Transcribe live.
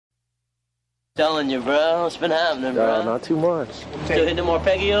Telling you, bro. What's been happening, bro? Not too much. Still hitting more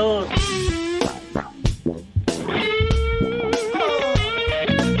Peggy-O's?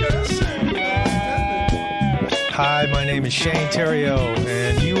 Hi, my name is Shane Theriot,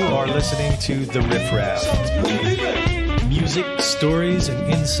 and you are listening to the Riff Raff. Music, stories,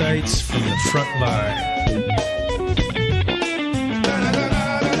 and insights from the front line.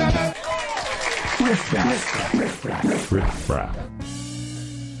 Riff Raff.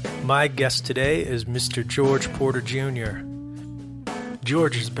 My guest today is Mr. George Porter Jr.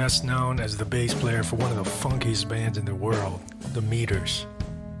 George is best known as the bass player for one of the funkiest bands in the world, the Meters.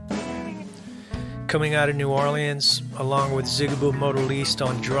 Coming out of New Orleans, along with Zigaboo Motorliste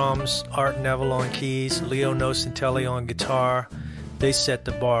on drums, Art Neville on keys, Leo Nocentelli on guitar, they set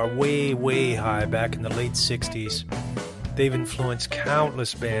the bar way, way high back in the late 60s. They've influenced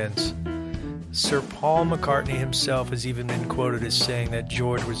countless bands. Sir Paul McCartney himself has even been quoted as saying that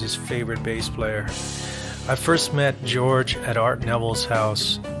George was his favorite bass player. I first met George at Art Neville's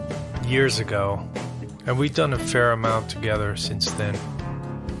house years ago, and we've done a fair amount together since then.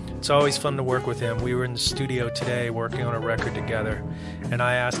 It's always fun to work with him. We were in the studio today working on a record together, and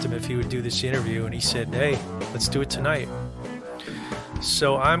I asked him if he would do this interview, and he said, hey, let's do it tonight.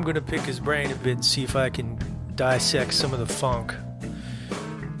 So I'm going to pick his brain a bit and see if I can dissect some of the funk.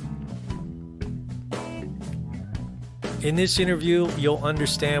 In this interview, you'll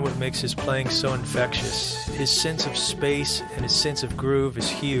understand what makes his playing so infectious. His sense of space and his sense of groove is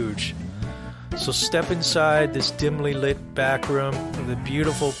huge. So step inside this dimly lit back room of the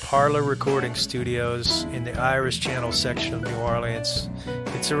beautiful Parlor Recording Studios in the Irish Channel section of New Orleans.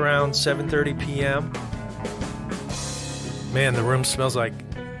 It's around 7:30 p.m. Man, the room smells like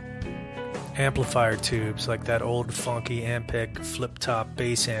amplifier tubes, like that old funky Ampeg flip-top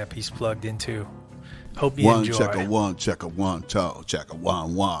bass amp he's plugged into. Hope you enjoy. One, checker, one, two, checker,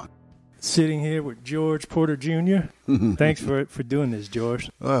 one. Sitting here with George Porter Jr. Thanks for doing this, George.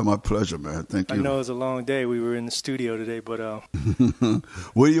 My pleasure, man. Thank you. I know it was a long day. We were in the studio today, but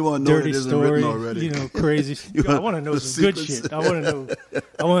what do you want to know dirty that isn't story, written already? Crazy. I want to know some good shit. I want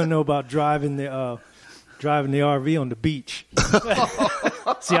to know about driving the RV on the beach.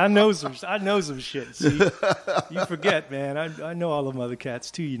 See, I know some shit. See, you forget, man. I know all them other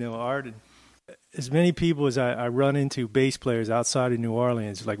cats too. Art and. As many people as I run into bass players outside of New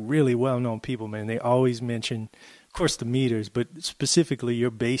Orleans, like really well-known people, man, they always mention, of course, the Meters, but specifically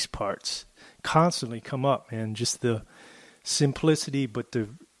your bass parts constantly come up, man. Just the simplicity, but the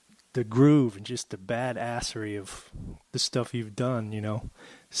groove and just the badassery of the stuff you've done,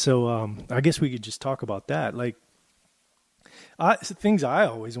 So I guess we could just talk about that. Like, things I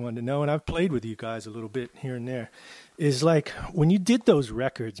always wanted to know, and I've played with you guys a little bit here and there, is like when you did those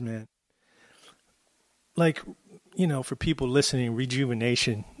records, man. Like, for people listening,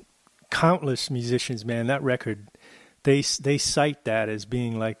 Rejuvenation, countless musicians, man, that record, they cite that as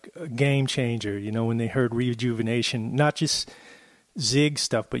being like a game changer, when they heard Rejuvenation, not just Zig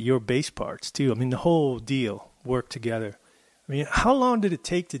stuff, but your bass parts too. I mean, the whole deal worked together. I mean, how long did it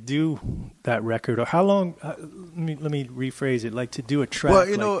take to do that record? Or how long, let me rephrase it, like to do a track?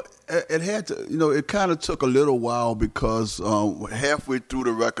 Well, it had to, it kind of took a little while because halfway through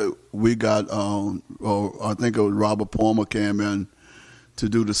the record, we got, I think it was Robert Palmer came in to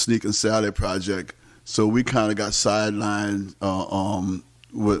do the Sneak and Sally project. So we kind of got sidelined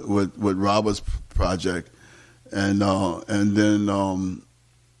with Robert's project. And then...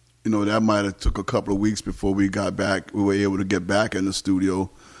 that might have took a couple of weeks before we got back. We were able to get back in the studio,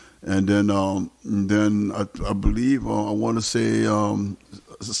 and then I believe I want to say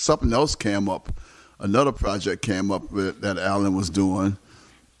something else came up. Another project came up that Alan was doing,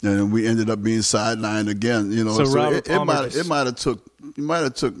 and we ended up being sidelined again. So it might have took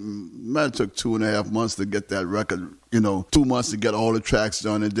 2.5 months to get that record. 2 months to get all the tracks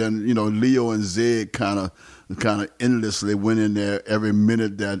done, and then Leo and Zig kind of endlessly went in there every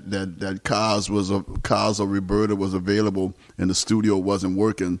minute that Cars or Roberta was available and the studio wasn't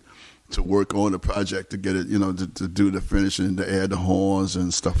working to work on the project to get it, to do the finishing, to add the horns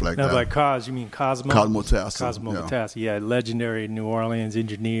and stuff like that. Now, by Cos, you mean Cosmo? Cosmo Tassi. Cosmo Tassi, yeah, legendary New Orleans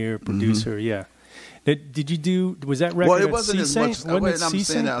engineer, producer, yeah. Did you do, was that record Well, it wasn't as much,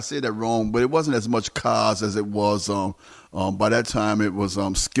 I say that wrong, but it wasn't as much Cos as it was, by that time it was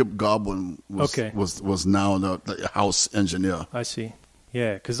Skip Goblin was now the house engineer. I see.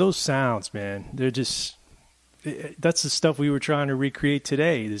 Yeah, because those sounds, man, they're just, that's the stuff we were trying to recreate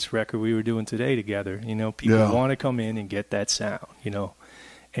today, this record we were doing today together. People want to come in and get that sound,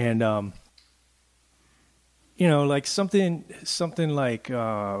 and like something like,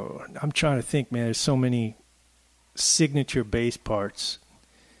 I'm trying to think, man, there's so many signature bass parts.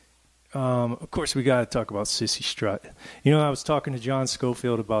 Of course, we got to talk about Sissy Strut. You know, I was talking to John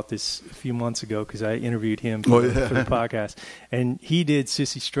Schofield about this a few months ago because I interviewed him for the podcast. And he did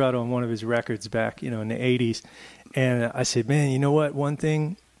Sissy Strut on one of his records back, in the 80s. And I said, man, you know what? One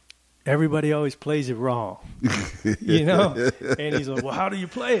thing, everybody always plays it wrong, And he's like, well, how do you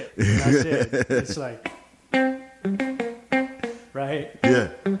play it? And I said, it's like, right? Yeah.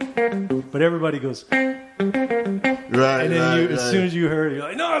 But everybody goes... Right, and then as soon as you heard it, you're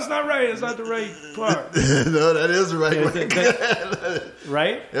like, no, it's not right. It's not the right part. No, that is the right.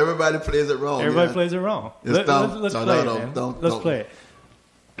 Right? Everybody plays it wrong. Everybody plays it wrong. Let's play it, man. Let's play it.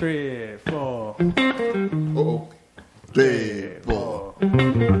 3, 4. Uh-oh. 3, 4.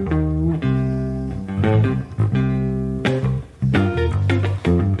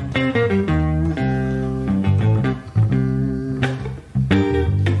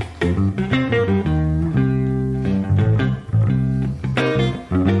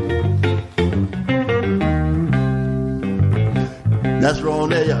 That's wrong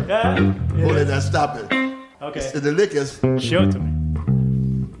there, yeah. Hold it, now stop it. Okay. The lick is. Show it to me.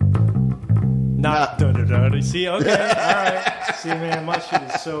 Not da-da-da. See, okay, all right. See, man, my shit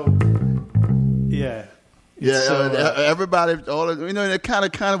is so. Yeah. Everybody, it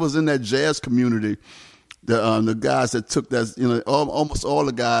kind of was in that jazz community. The guys that took that, almost all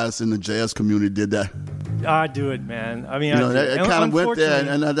the guys in the jazz community did that. I do it, man. I mean, it kind of went there,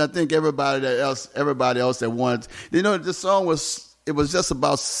 and I think everybody else that wanted, the song was. It was just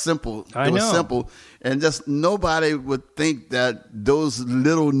about simple. It was simple, and just nobody would think that those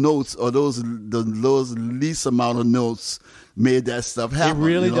little notes or those least amount of notes made that stuff happen. It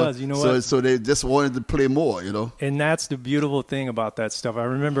really does. You know what? So they just wanted to play more. And that's the beautiful thing about that stuff. I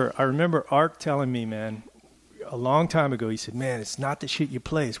remember Art telling me, man, a long time ago. He said, "Man, it's not the shit you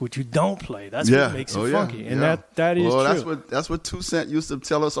play; it's what you don't play. That's what makes it funky." And that is true. That's what 2 Cent used to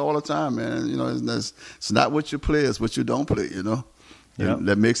tell us all the time, man. It's not what you play; it's what you don't play. And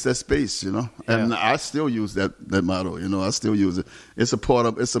that makes that space, And I still use that motto, I still use it. It's a part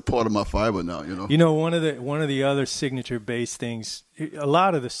of my fiber now, One of the other signature bass things, a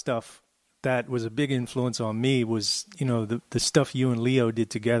lot of the stuff that was a big influence on me was, the stuff you and Leo did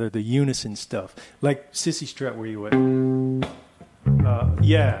together, the unison stuff. Like Sissy Strut, where you went.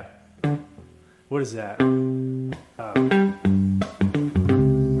 Yeah. What is that?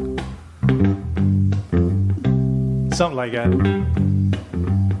 Something like that.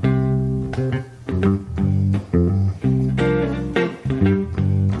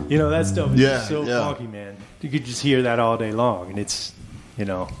 That stuff is so funky, man. You could just hear that all day long, and it's,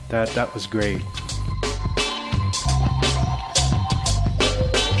 that was great.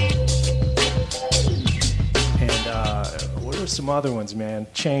 And what are some other ones, man?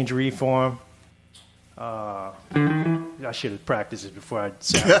 Change, Reform. I should have practiced it before I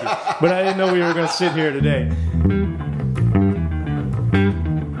sat here, but I didn't know we were going to sit here today.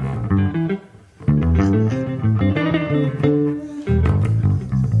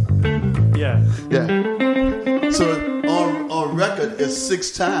 Yeah. So on record it's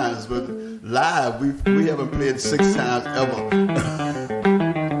 6 times, but live we haven't played 6 times ever.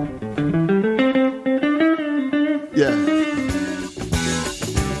 Yeah.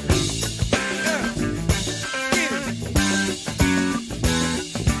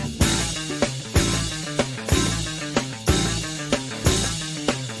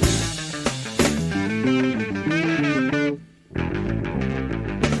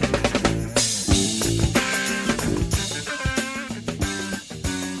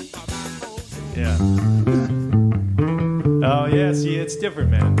 Oh yeah, see, it's different,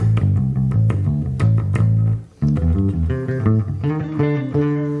 man.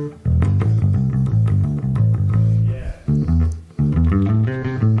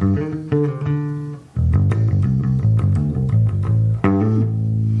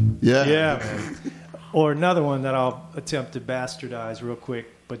 Yeah, man. Or another one that I'll attempt to bastardize real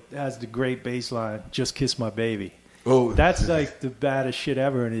quick, but has the great bass line, "Just Kiss My Baby." Oh, that's like the baddest shit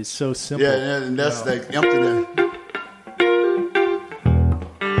ever, and it's so simple. Yeah, and that's like empty.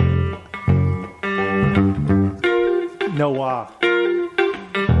 Noah.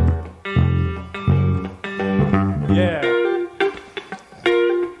 Yeah.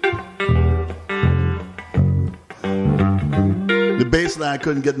 The bass line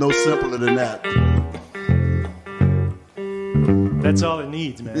couldn't get no simpler than that. That's all it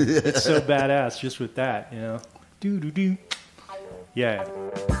needs, man. It's so badass just with that, Do. Yeah.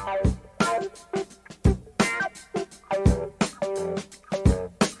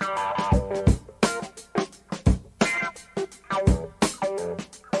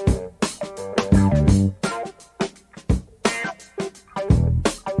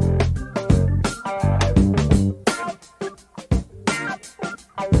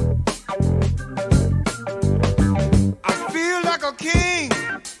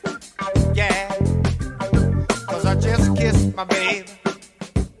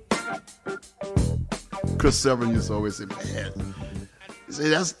 Chris Severin used to always say, man, see,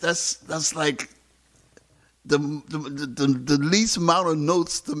 that's like the least amount of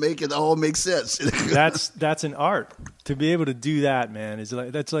notes to make it all make sense. That's an art. To be able to do that, man, is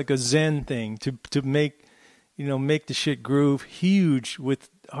like that's like a Zen thing. To make the shit groove huge with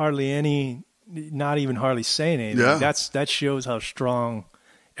hardly any, not even hardly saying anything. Yeah. That shows how strong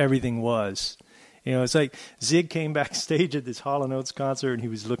everything was. It's like Zig came backstage at this Hall & Oates concert, and he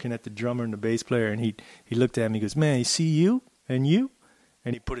was looking at the drummer and the bass player, and he looked at him. He goes, "Man, you see you and you?"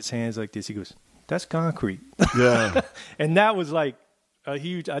 And he put his hands like this. He goes, "That's concrete." Yeah. And that was like a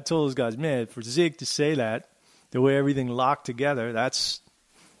huge. I told those guys, man, for Zig to say that, the way everything locked together, that's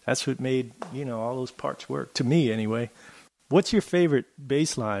what made all those parts work, to me anyway. What's your favorite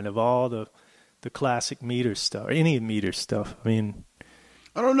bass line of all the classic Meter stuff, or any Meter stuff? I mean,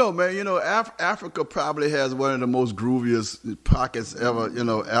 I don't know, man. Africa probably has one of the most grooviest pockets ever.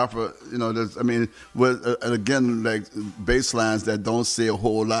 Africa. And again, like bass lines that don't say a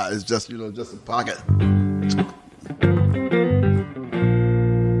whole lot. It's just just a pocket.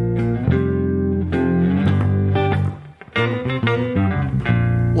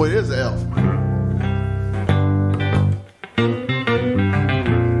 Well, it is F.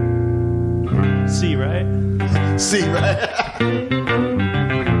 C, right? C, right?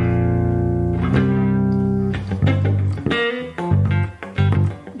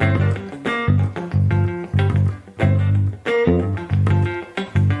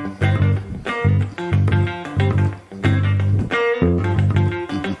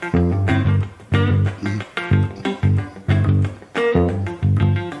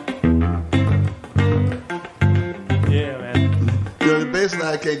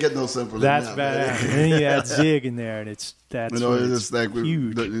 I can't get no simpler. That's than badass. And then you add Zig in there, and it's it's like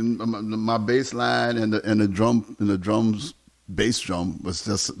huge. My bass line and the drums, bass drum was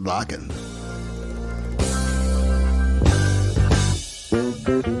just locking.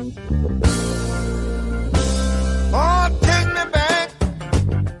 Oh, take me back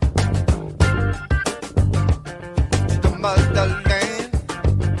to motherland.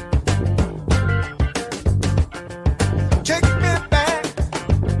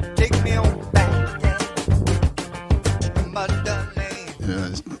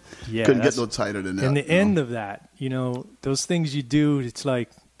 Yeah, couldn't get no tighter than that. And the end of that, those things you do, it's like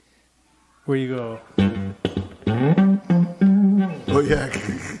where you go. Oh yeah.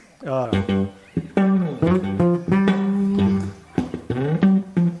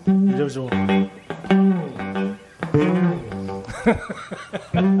 Those are.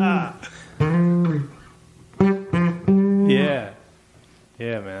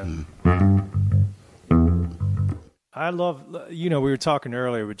 Yeah, man. I love, we were talking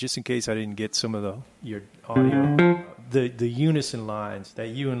earlier, but just in case I didn't get some of your audio, the unison lines that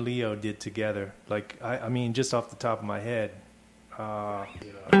you and Leo did together, like, I mean, just off the top of my head, so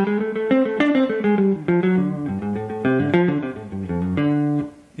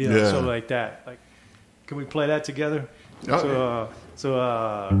like that. Like, can we play that together? Oh.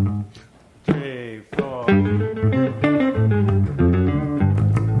 So 3, 4.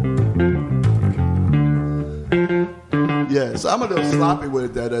 Yeah, so I'm a little sloppy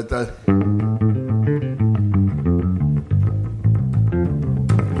with that.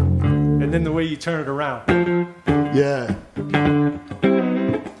 And then the way you turn it around. Yeah.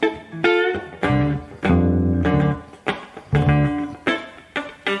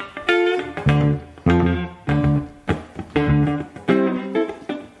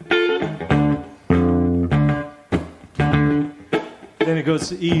 Then it goes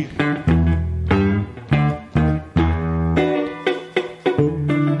to E.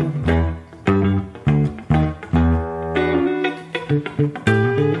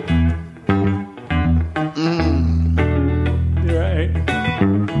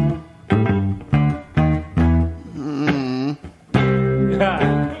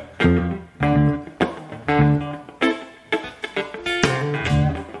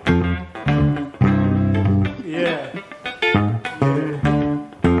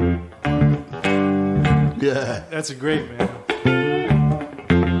 That's a great, man.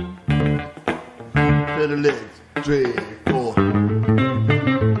 Better legs. 3, 4.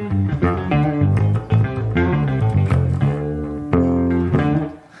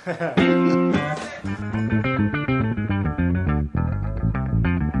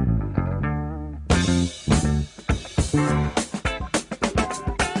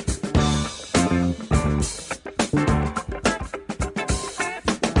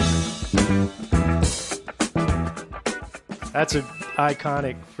 That's an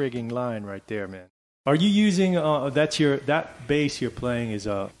iconic frigging line right there, man. Are you using that bass you're playing is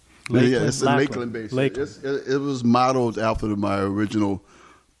a Lakeland? Yeah, it's a Lakeland bass. Lakeland. It was modeled after my original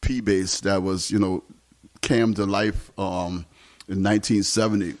P bass that was, came to life in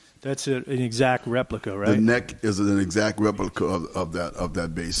 1970. That's an exact replica, right? The neck is an exact replica of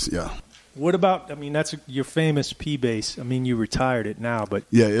that bass. Yeah. What about? I mean, that's your famous P bass. I mean, you retired it now, but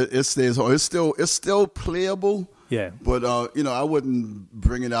yeah, it stays on. It's still playable. Yeah. But I wouldn't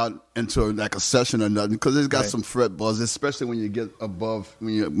bring it out into like a session or nothing because it's got some fret buzz, especially when you get above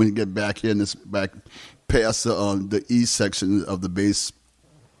when you get back here and this back past the E section of the bass.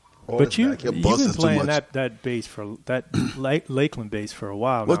 But you've been playing that bass for that Lakeland bass for a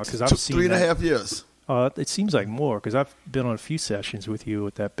while now because I've seen 3.5 years. It seems like more because I've been on a few sessions with you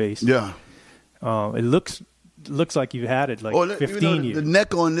with that bass. Yeah. It looks like you've had it 15 years. The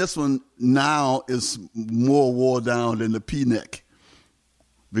neck on this one now is more wore down than the P neck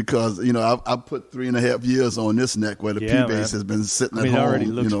because I put 3.5 years on this neck where the P bass has been sitting at home. It already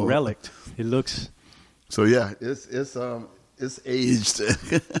looks relict. It looks. So yeah, it's aged.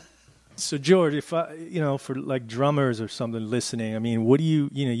 So George, if for like drummers or something listening, I mean, what do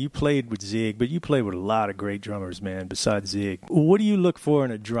you played with Zig, but you played with a lot of great drummers, man, besides Zig. What do you look for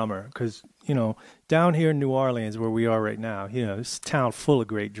in a drummer? Because, down here in New Orleans where we are right now, it's a town full of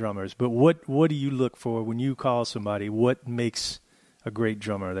great drummers, but what do you look for when you call somebody? What makes a great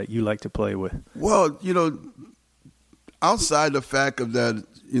drummer that you like to play with? Well, outside the fact of that,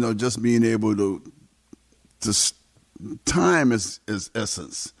 just being able to time is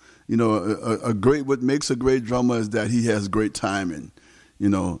essence. What makes a great drummer is that he has great timing,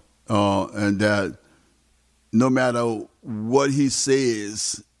 and that no matter what he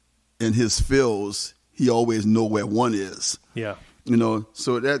says in his fills, he always know where one is. Yeah.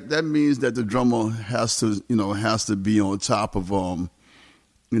 So that means that the drummer has to be on top of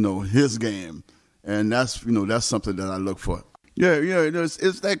his game, and that's something that I look for. Yeah,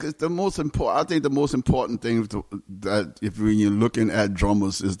 it's like the most important. I think the most important thing that if you're looking at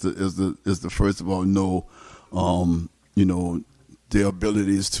drummers is the first of all know, their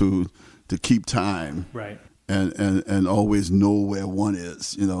abilities to keep time, right, and always know where one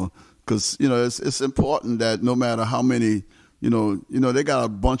is, because it's important that no matter how many. They got a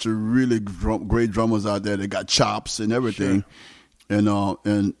bunch of really great drummers out there. They got chops and everything. Sure. But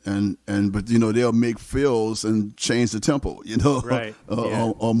they'll make fills and change the tempo, right.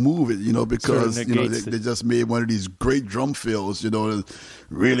 or move it, because they just made one of these great drum fills,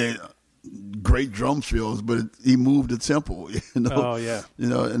 really great drum fills, but he moved the tempo, Oh yeah.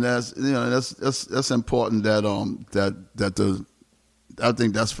 And that's important that I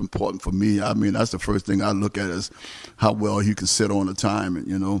think that's important for me. I mean, that's the first thing I look at is how well he can sit on the time,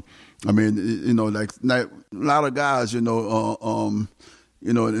 I mean, like a lot of guys, and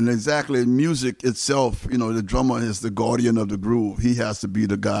exactly music itself, the drummer is the guardian of the groove. He has to be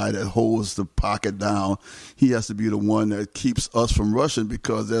the guy that holds the pocket down. He has to be the one that keeps us from rushing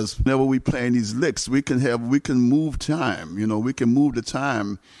because whenever we playing these licks, we can move time, we can move the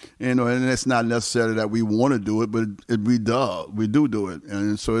time, and it's not necessarily that we want to do it, but we do it.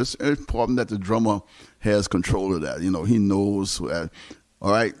 And so it's important that the drummer has control of that. He knows that,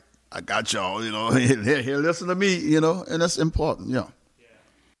 all right, I got y'all, here, listen to me, and that's important, yeah.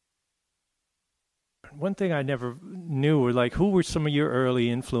 One thing I never knew were who were some of your early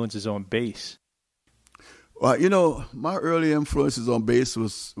influences on bass? Well, my early influences on bass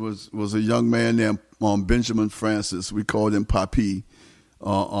was a young man named Benjamin Francis. We called him Papi,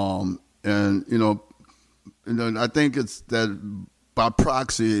 and I think it's that by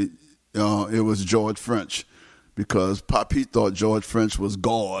proxy, it was George French, because Papi thought George French was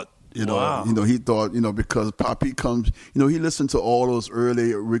God. Wow. He thought, because Papi comes, he listened to all those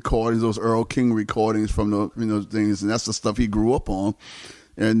early recordings, those Earl King recordings from the, things, and that's the stuff he grew up on.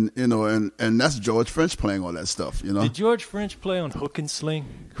 And, and that's George French playing all that stuff, Did George French play on Hook and Sling?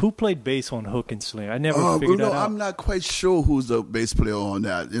 Who played bass on Hook and Sling? I never figured that out. I'm not quite sure who's the bass player on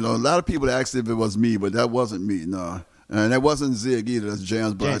that. A lot of people asked if it was me, but that wasn't me, no. And that wasn't Zig either. That's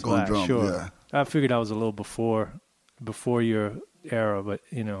James Black on drums. Sure. Yeah. I figured I was a little before your era, but,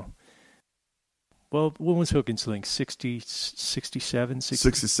 Well, when was Hook and Sling? 67,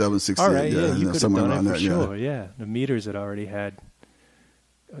 67, 68. All right, yeah, you could have done it for sure. Yeah. Yeah, the meters had already had.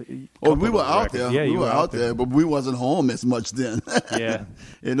 We were out there. Yeah, we were out there, but we wasn't home as much then. Yeah.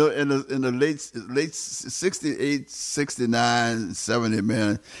 In the late 68, 69, 70,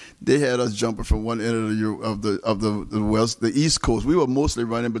 man, they had us jumping from one end of the west, the East Coast. We were mostly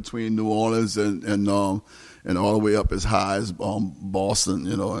running between New Orleans and all the way up as high as Boston,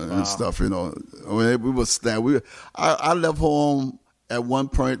 and stuff. We were I left home at one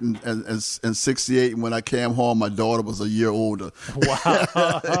point in '68, when I came home, my daughter was a year older.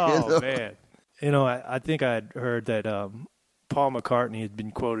 Wow, man. I think I had heard that Paul McCartney had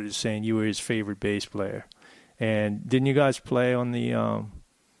been quoted as saying you were his favorite bass player. And didn't you guys play on the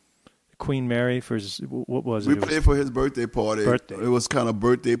Queen Mary for his, what was it? We played for his birthday party. It was kind of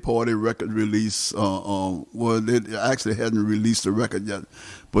birthday party record release. Well, they actually hadn't released the record yet,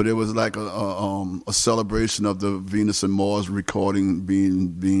 but it was like a celebration of the Venus and Mars recording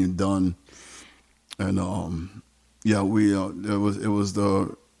being done. And it was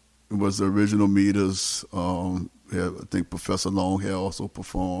the original Meters. I think Professor Longhair also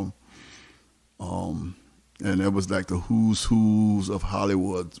performed. And it was like the who's of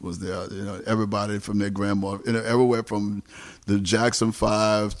Hollywood was there. Everybody from their grandma, everywhere from the Jackson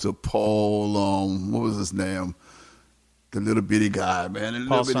 5 to Paul, what was his name? The little bitty guy, man.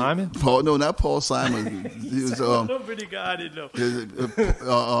 Paul Simon? No, not Paul Simon. He was little bitty guy, I didn't know.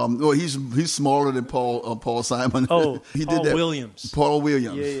 Well, he's smaller than Paul Simon. Oh, he Paul did that. Williams. Paul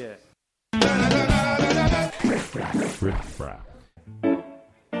Williams. Yeah.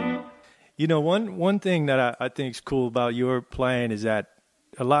 One thing that I think is cool about your playing is that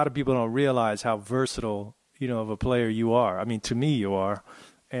a lot of people don't realize how versatile, of a player you are. I mean, to me, you are.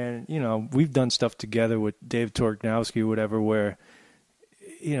 And, we've done stuff together with Dave Torknowski or whatever where,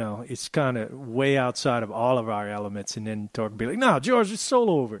 it's kind of way outside of all of our elements. And then Tork be like, no, George, just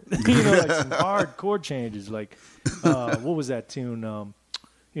solo over it. Like some hard chord changes. Like, what was that tune?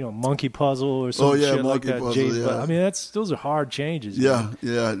 Monkey Puzzle or some shit like that. Puzzle, yeah. I mean, those are hard changes. Yeah, man.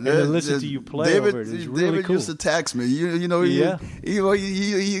 yeah. And to listen to you play David, over it is really David cool. used to tax me. He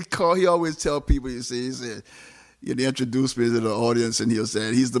always tell people. He said, he introduced me to the audience, and he'll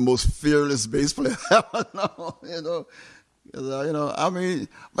say he's the most fearless bass player I ever know. I mean,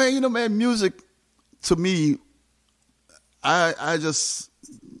 man, music to me, I just,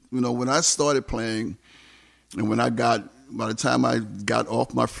 when I started playing, and by the time I got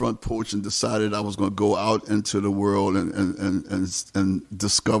off my front porch and decided I was going to go out into the world and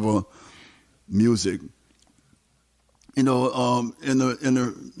discover music, in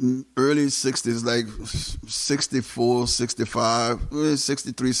the early 60s, like 64, 65,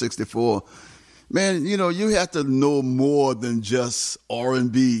 63, 64, man, you have to know more than just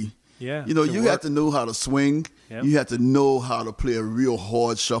R&B. Yeah. You have to know how to swing. Yep. You have to know how to play a real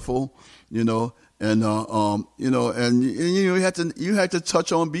hard shuffle, and and you had to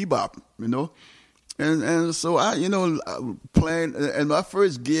touch on bebop, and so I playing. And my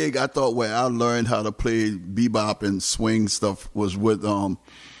first gig, I thought where I learned how to play bebop and swing stuff was with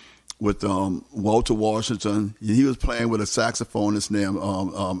Walter Washington. He was playing with a saxophonist named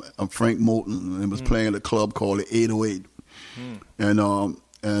Frank Moulton, and was playing at a club called the 808. And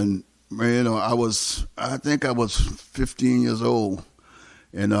man, I think I was 15 years old.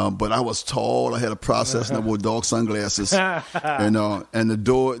 But I was tall. I had a processor. I wore dark sunglasses, and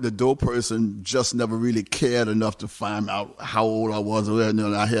the door person just never really cared enough to find out how old I was. And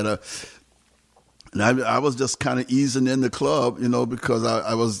I was just kind of easing in the club, because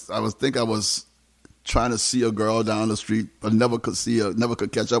I was trying to see a girl down the street, but never could see her, never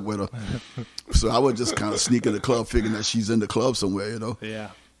could catch up with her. So I would just kind of sneak in the club, figuring that she's in the club somewhere,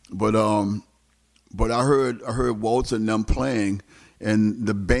 Yeah. But I heard Walter and them playing. And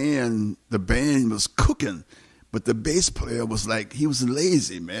the band was cooking, but the bass player was he was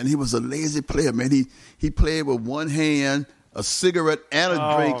lazy, man. He was a lazy player, man. He played with one hand, a cigarette and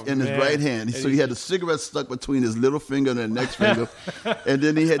a drink in his right hand. So he had a cigarette stuck between his little finger and the next finger, and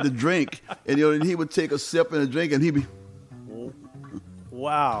then he had the drink, and he would take a sip and a drink, and he'd be,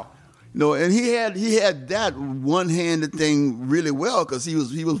 wow. And he had that one-handed thing really well because he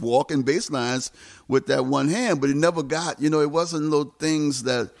was walking bass lines with that one hand, but he never got, it wasn't little things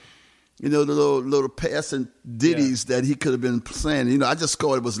that, the little passing ditties that he could have been saying. I just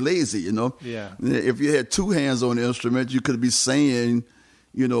thought it was lazy, Yeah. If you had two hands on the instrument, you could be saying,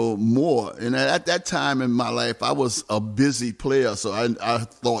 more. And at that time in my life, I was a busy player, so I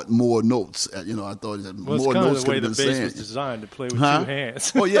thought more notes. I thought that more notes could have been saying. It's kind of the way the bass was designed to play with two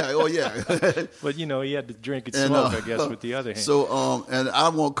hands. Oh yeah. But he had to drink and smoke, I guess, with the other hand. So and I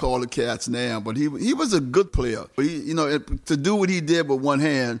won't call the cats now, but he was a good player. But to do what he did with one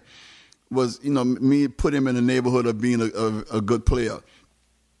hand was me put him in the neighborhood of being a good player.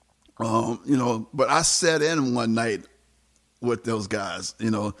 But I sat in one night with those guys,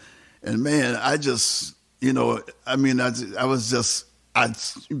 and man, I just, I took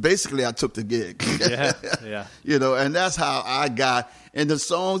the gig. Yeah. And that's how I got, and the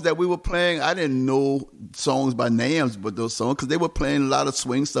songs that we were playing, I didn't know songs by names, but those songs, because they were playing a lot of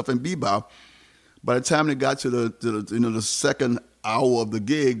swing stuff and bebop. By the time they got to the second hour of the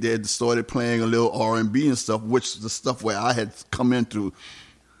gig, they had started playing a little R&B and stuff, which the stuff where I had come into,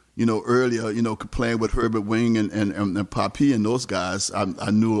 earlier, playing with Herbert Wing and Papi and those guys.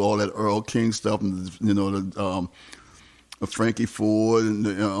 I knew all that Earl King stuff, and the Frankie Ford, and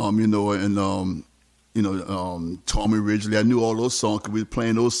Tommy Ridgely. I knew all those songs because we were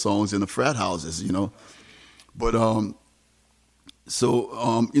playing those songs in the frat houses, But and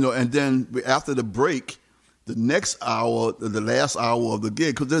then after the break, the next hour, the last hour of the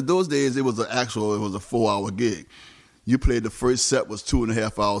gig, because those days it was a 4-hour gig. You played the first set was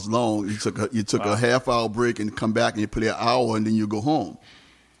 2.5 hours long. You took a half-hour break and come back and you play an hour and then you go home.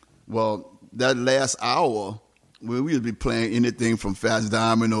 Well, that last hour, we would be playing anything from Fats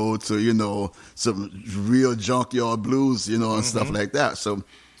Domino to some real junkyard blues, and stuff like that. So,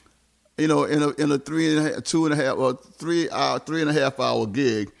 in a 3.5 hour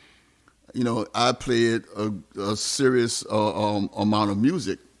gig, I played a serious amount of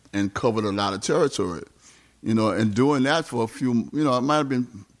music and covered a lot of territory. And doing that for a few, it might have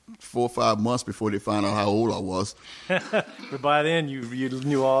been 4 or 5 months before they found out how old I was. But by then, you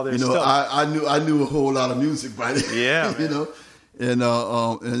knew all their stuff. I knew a whole lot of music by then. Yeah.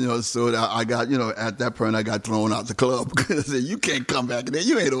 So I got, at that point, I got thrown out the club because I said, you can't come back in there.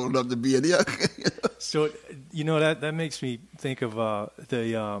 You ain't old enough to be in here. So, that makes me think of what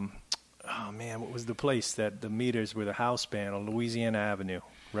was the place that the Meters were the house band on Louisiana Avenue,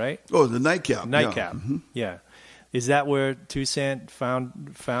 right? Oh, the Nightcap. Nightcap, yeah. Mm-hmm. Yeah. Is that where Toussaint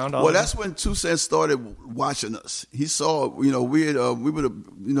found all Well, that's when Toussaint started watching us. He saw, we would,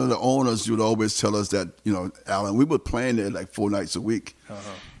 the owners would always tell us that, Alan, we were playing there like 4 nights a week.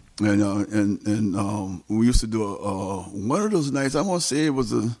 Uh-huh. And we used to do one of those nights, I want to say it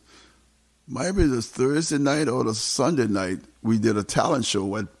was maybe the Thursday night or the Sunday night, we did a talent show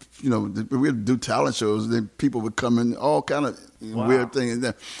where, we'd do talent shows, and then people would come in, all kind of weird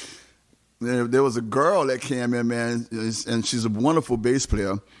things. There was a girl that came in, man, and she's a wonderful bass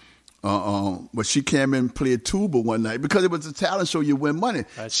player. But she came in and played tuba one night because it was a talent show. You win money.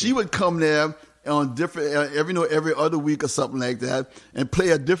 She would come there on different every other week or something like that, and play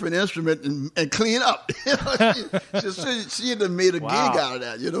a different instrument and clean up. She had made a gig out of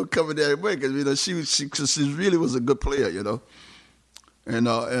that. Coming there every week because she really was a good player. And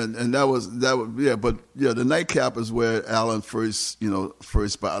that was but the Nightcap is where Alan first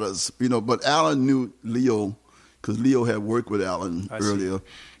spotted us, but Alan knew Leo because Leo had worked with Alan earlier.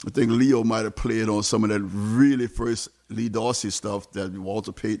 I think Leo might have played on some of that really first Lee Dorsey stuff that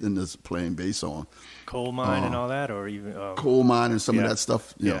Walter Payton is playing bass on. Coal Mine and all that, or even Coal Mine and some of that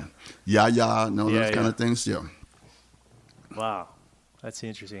stuff. Yeah, and all those kind of things. Yeah. Wow, that's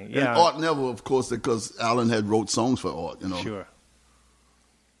interesting. Yeah, and Art Neville, of course, because Alan had wrote songs for Art. Sure.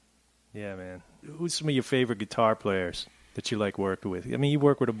 Yeah, man. Who's some of your favorite guitar players that you like working with? I mean, you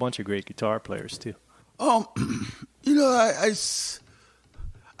work with a bunch of great guitar players too. I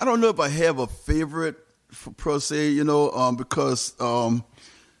don't know if I have a favorite per se, because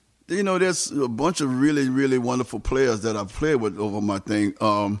there's a bunch of really, really wonderful players that I've played with over my thing.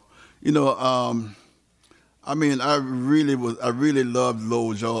 I really loved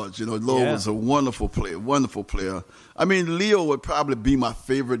Lowell George. Lowell was a wonderful player. I mean, Leo would probably be my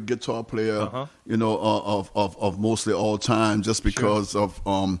favorite guitar player, of mostly all time, just because of,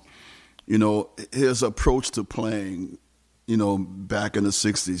 his approach to playing, back in the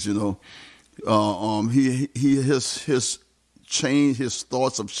 60s, his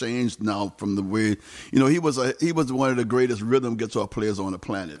thoughts have changed now from the way, he was one of the greatest rhythm guitar players on the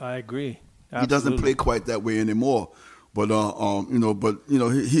planet. I agree. Absolutely. He doesn't play quite that way anymore, but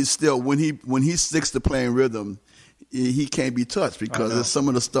he's still when he sticks to playing rhythm, he can't be touched because there's some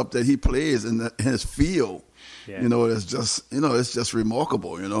of the stuff that he plays and his feel, it's just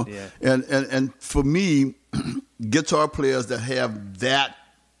remarkable, Yeah. And for me, guitar players that have that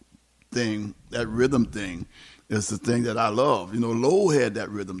thing, that rhythm thing, is the thing that I love. Lowell had that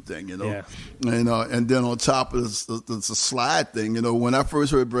rhythm thing, Yeah. And then on top of this, the slide thing, when I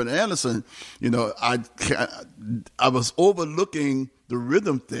first heard Brent Anderson, I was overlooking the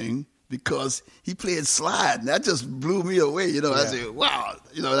rhythm thing because he played slide, and that just blew me away. I said, wow,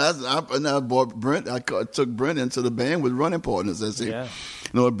 I brought Brent. I took Brent into the band with running partners. I said,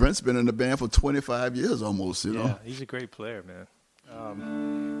 Brent's been in the band for 25 years almost. Yeah, he's a great player, man.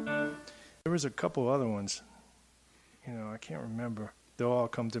 There was a couple other ones. I can't remember. They'll all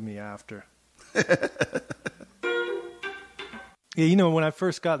come to me after. Yeah, when I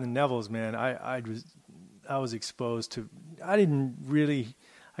first got in the Nevilles, man, I was exposed to. I didn't really.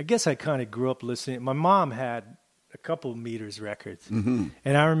 I guess I kind of grew up listening. My mom had a couple of Meters records. Mm-hmm.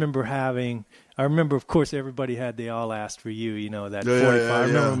 And I remember, of course, everybody had They All Asked for You, you know, that 45. I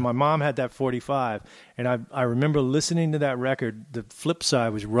remember my mom had that 45, and I remember listening to that record. The flip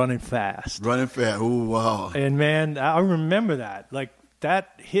side was Running Fast. Running Fast, oh, wow. And, man, I remember that. Like, that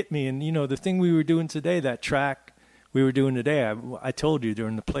hit me. And, you know, the thing we were doing today, that track we were doing today, I told you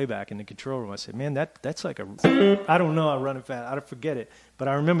during the playback in the control room, I said, man, that's like I don't know how Running Fast, I forget it, but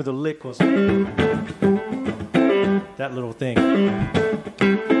I remember the lick was that little thing.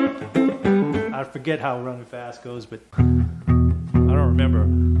 I forget how Running Fast goes, but I don't remember.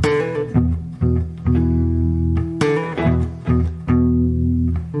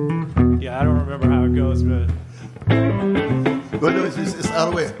 Yeah, I don't remember how it goes, but no, it's out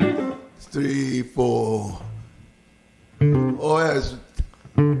of the way. 3, 4. Oh, yes.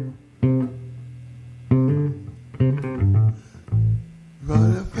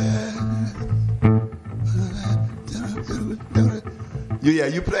 Running fast. Yeah,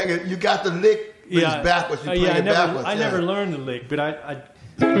 you playing it. You got the lick. It's backwards. You playing it backwards. I never learned the lick, but I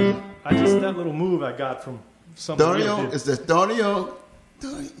just that little move I got from somebody. It's the Theriot.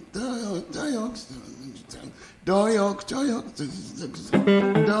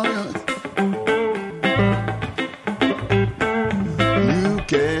 You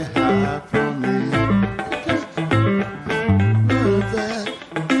can't hide from me.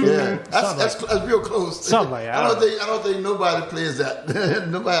 Yeah, that's real close. Something like that. I don't think nobody plays that.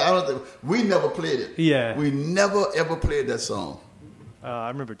 We never played it. Yeah, we never ever played that song. I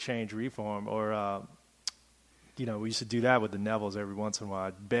remember Change Reform, or you know, we used to do that with the Nevilles every once in a while.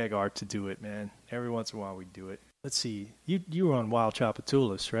 I'd beg Art to do it, man. Every once in a while we'd do it. Let's see, you were on Wild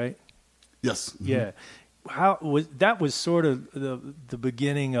Chapatulas, right? Yes. Mm-hmm. Yeah. That was sort of the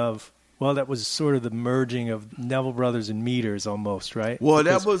beginning of, well, that was sort of the merging of Neville Brothers and Meters almost, right? Well,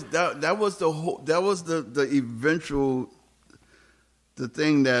 that was the eventual, the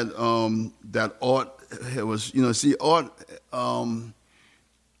thing that that Art was, you know, see Art,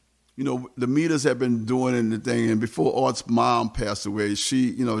 you know, the Meters had been doing the thing, and before Art's mom passed away,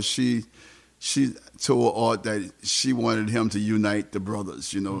 she told Art that she wanted him to unite the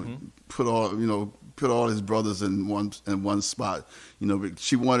brothers, you know, mm-hmm. put all his brothers in one spot. You know,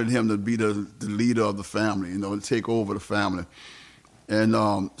 she wanted him to be the leader of the family, you know, and take over the family. And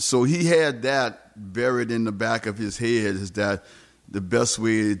so he had that buried in the back of his head, is that the best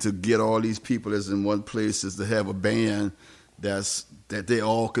way to get all these people is in one place is to have a band that they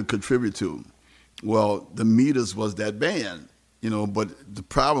all could contribute to. Well, the Meters was that band, you know, but the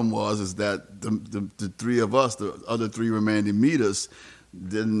problem is that the three of us, the other three remaining Meters,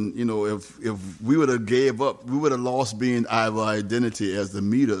 then, you know, if we would have gave up, we would have lost being our identity as the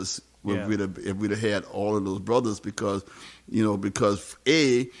Meters. If we'd have had all of those brothers, because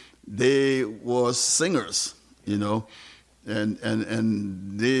they were singers, you know, and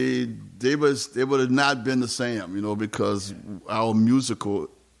they would have not been the same, you know, because our musical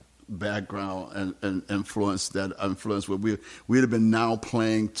background and influence where we'd have been now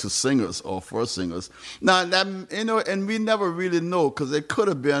playing to singers or for singers. Now that, you know, and we never really know, because it could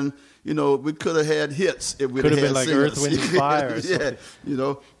have been, you know, we could have had hits if we could have had like singers. Earth, Wind, and Fire. Or yeah, you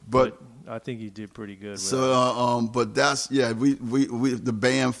know, but I think you did pretty good. So, but that's we the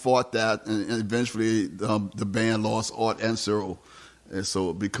band fought that, and eventually the band lost Art and Cyril, and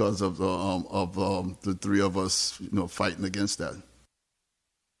so because of the three of us, you know, fighting against that.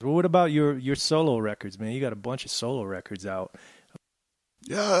 Well, what about your solo records, man? You got a bunch of solo records out.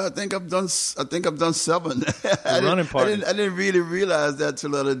 Yeah, I think I've done 7. I didn't really realize that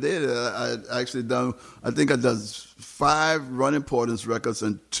till the other day. I actually done. I think I done 5 Running Partners records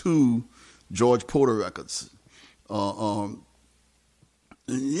and 2 George Porter records. Yeah,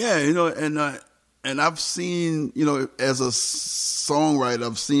 you know, and I've seen, you know, as a songwriter,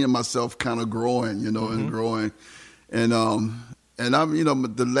 I've seen myself kind of growing, you know, and growing, and I'm, you know,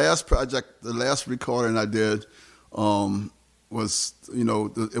 the last recording I did was, you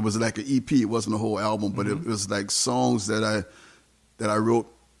know, it was like an EP. It wasn't a whole album, but it was like songs that I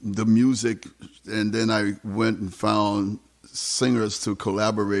wrote the music, and then I went and found singers to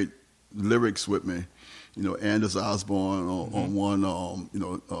collaborate lyrics with me. You know, Anders Osborne on one, you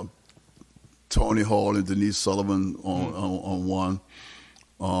know, Tony Hall and Denise Sullivan on one.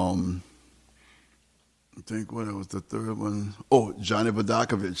 I think what was the third one? Oh, Johnny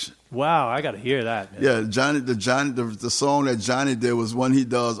Vodakovich. Wow, I got to hear that, man. Yeah, the song that Johnny did was one he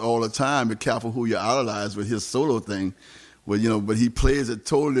does all the time. Be careful who you idolize with his solo thing. Well, you know, but he plays it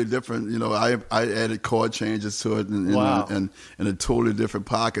totally different. You know, I added chord changes to it and a totally different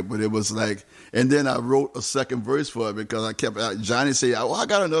pocket. But it was like, And then I wrote a second verse for it because I kept Johnny say, "Oh, I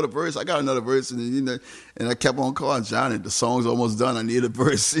got another verse. I got another verse," and and I kept on calling Johnny. The song's almost done. I need a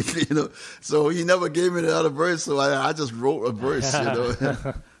verse, So he never gave me the other verse, so I just wrote a verse,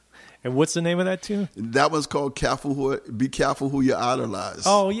 And what's the name of that tune? That one's called "Be Careful Who You Idolize."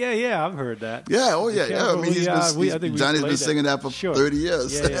 Oh yeah, I've heard that. Yeah, oh yeah. I mean, Johnny's been singing that for 30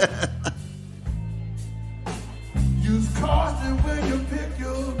 years. Yeah. Use caution when you pick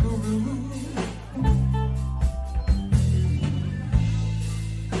your guru.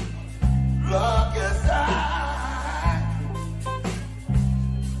 Look aside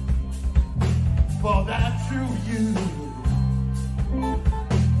for that true you.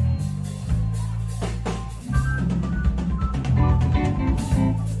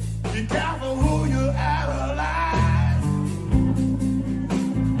 Be careful who you idolize.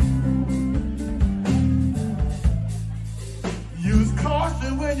 Use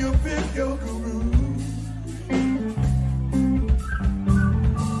caution when you pick your guru.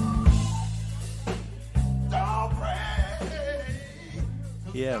 Don't pray.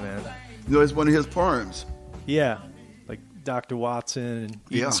 Yeah, man. It's one of his poems. Yeah, like Dr. Watson and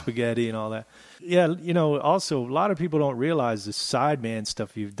Eating Yeah. Spaghetti and all that. Yeah, also a lot of people don't realize the sideman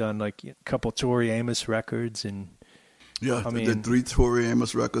stuff you've done, like a couple Tori Amos records and Yeah, I the mean- 3 Tori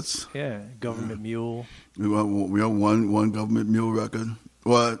Amos records. Government Mule. We have one Government Mule record.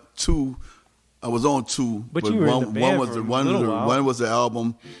 Well, 2. I was on 2, But you were in the band was for a one little while. One was the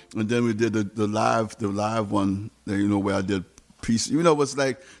album, and then we did the live one. Where I did piece. What's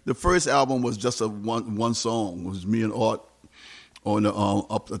like the first album was just a one song. It was me and Art on the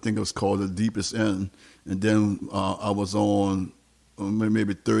up. I think it was called The Deepest End, and then I was on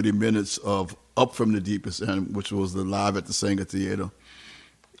maybe 30 minutes of Up From the Deepest End, which was the live at the Sanger Theater.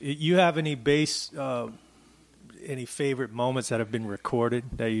 You have any any favorite moments that have been recorded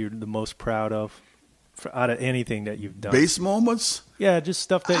that you're the most proud of out of anything that you've done? Bass moments. Yeah, just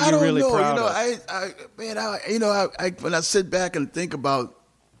stuff that I you're don't really know. proud of. When I sit back and think about,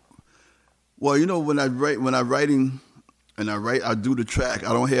 when I writing and I do the track.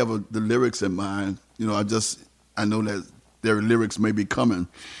 I don't have the lyrics in mind. I know that their lyrics may be coming.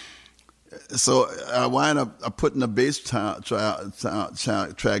 So I wind up putting the bass track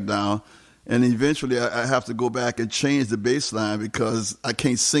down, and eventually I have to go back and change the bass line because I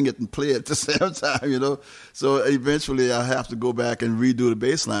can't sing it and play it at the same time, So eventually I have to go back and redo the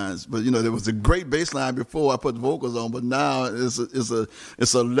bass lines. But there was a great bass line before I put vocals on, but now it's a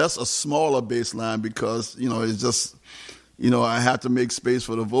smaller bass line because it's just. I have to make space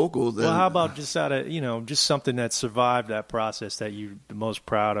for the vocals. Well, how about just just something that survived that process that you're the most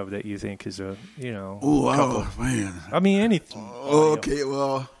proud of that you think is a couple. Oh man! I mean, anything. Okay,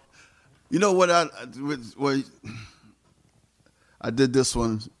 well, I did this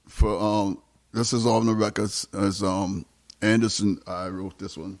one for this is on the records as Anderson. I wrote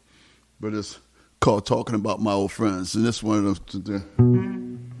this one, but it's called "Talking About My Old Friends," and this one of them.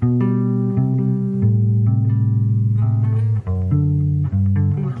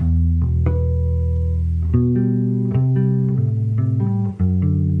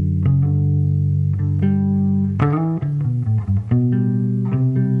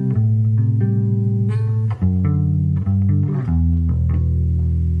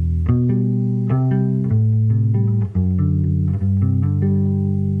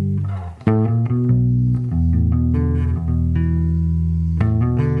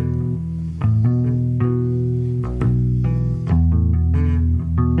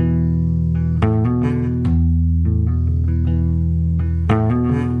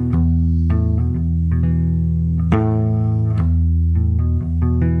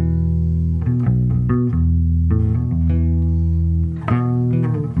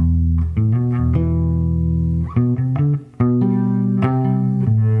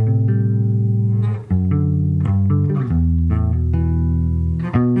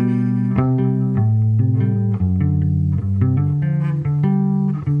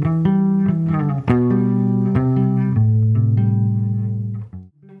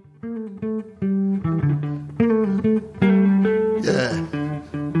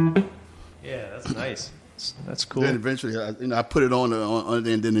 That's cool. Then eventually, I put it on and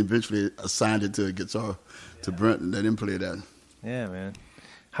then eventually assigned it to a guitar to Brent and let him play that. Yeah, man.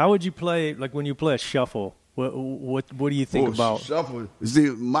 How would you play, like when you play a shuffle, what do you think about? Shuffle. You see,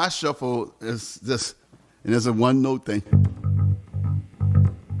 my shuffle is just, and it's a one note thing.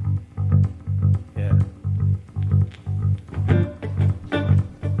 Yeah.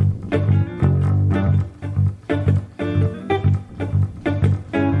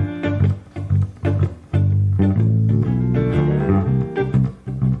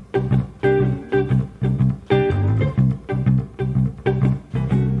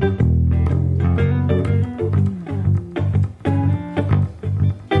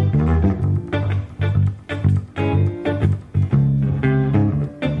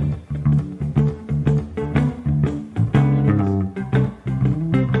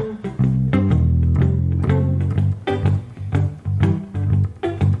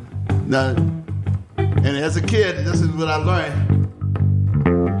 what I learned.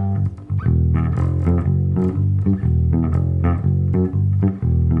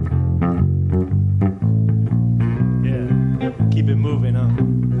 Keep it moving, huh?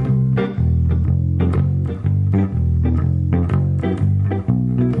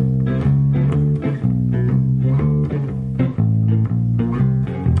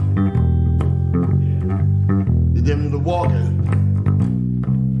 And then the walking.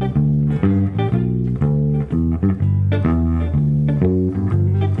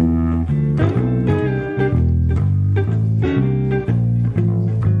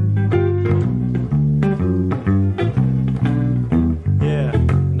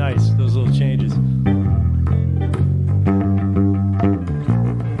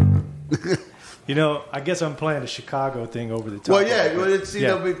 You know, I guess I'm playing the Chicago thing over the top. Well, yeah, because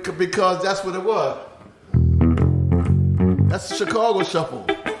that's what it was. That's the Chicago shuffle.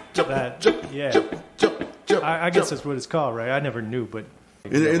 Jump, jump, yeah. Jump, jump, jump. I guess that's what it's called, right? I never knew, but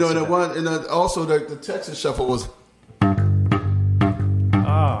also the Texas shuffle was.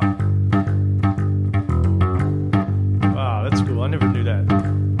 Wow, that's cool. I never knew that.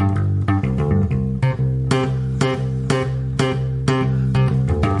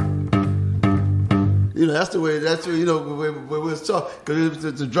 You know, that's the way you know, where we was taught. Because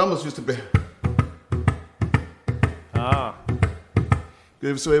the drummers used to be.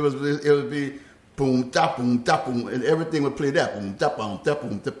 So it would be boom, da, boom, and everything would play that. Boom, da, boom, da,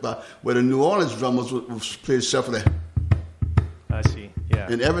 boom, da. Where the New Orleans drummers would play shuffle that. I see,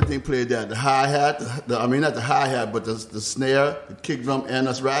 yeah. And everything played that. The hi-hat, not the hi-hat, but the snare, the kick drum, and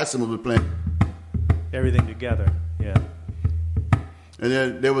the ride cymbal would play. Everything together, yeah. And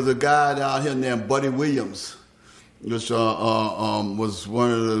then there was a guy down here named Buddy Williams, which was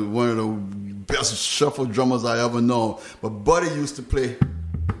one of the best shuffle drummers I ever known. But Buddy used to play.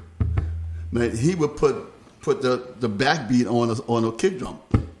 Man, he would put the backbeat on a kick drum.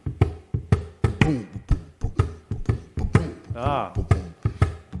 Boom, boom, boom, boom, boom, boom, boom.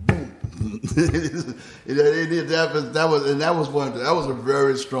 That was a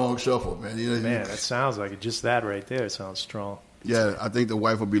very strong shuffle, man. You know, man, that sounds like it. Just that right there sounds strong. Yeah, I think the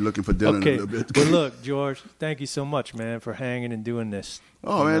wife will be looking for dinner in a little bit. Well, look, George, thank you so much, man, for hanging and doing this.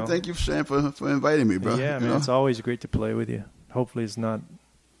 Oh, man, thank you, Sam, for inviting me, bro. Yeah, man, it's always great to play with you. Hopefully it's not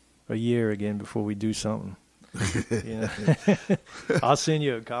a year again before we do something. I'll send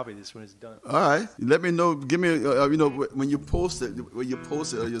you a copy of this when it's done. All right. Let me know. Give me, when you post it, or you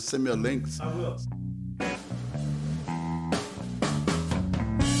send me a link. I will.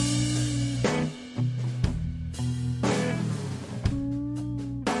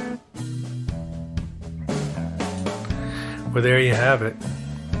 Well, there you have it.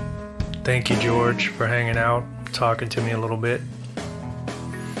 Thank you, George, for hanging out, talking to me a little bit.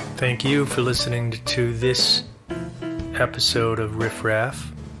 Thank you for listening to this episode of Riff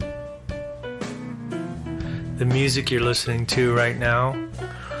Raff. The music you're listening to right now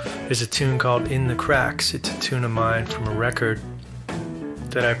is a tune called In the Cracks. It's a tune of mine from a record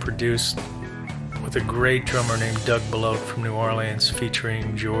that I produced with a great drummer named Doug Belote from New Orleans,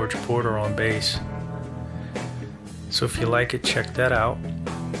 featuring George Porter on bass. So if you like it, check that out.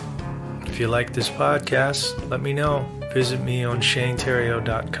 If you like this podcast, let me know. Visit me on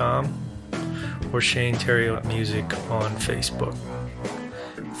ShaneTheriot.com or Shane Theriot Music on Facebook.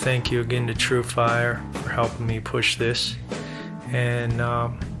 Thank you again to True Fire for helping me push this. And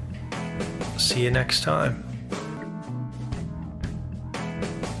see you next time.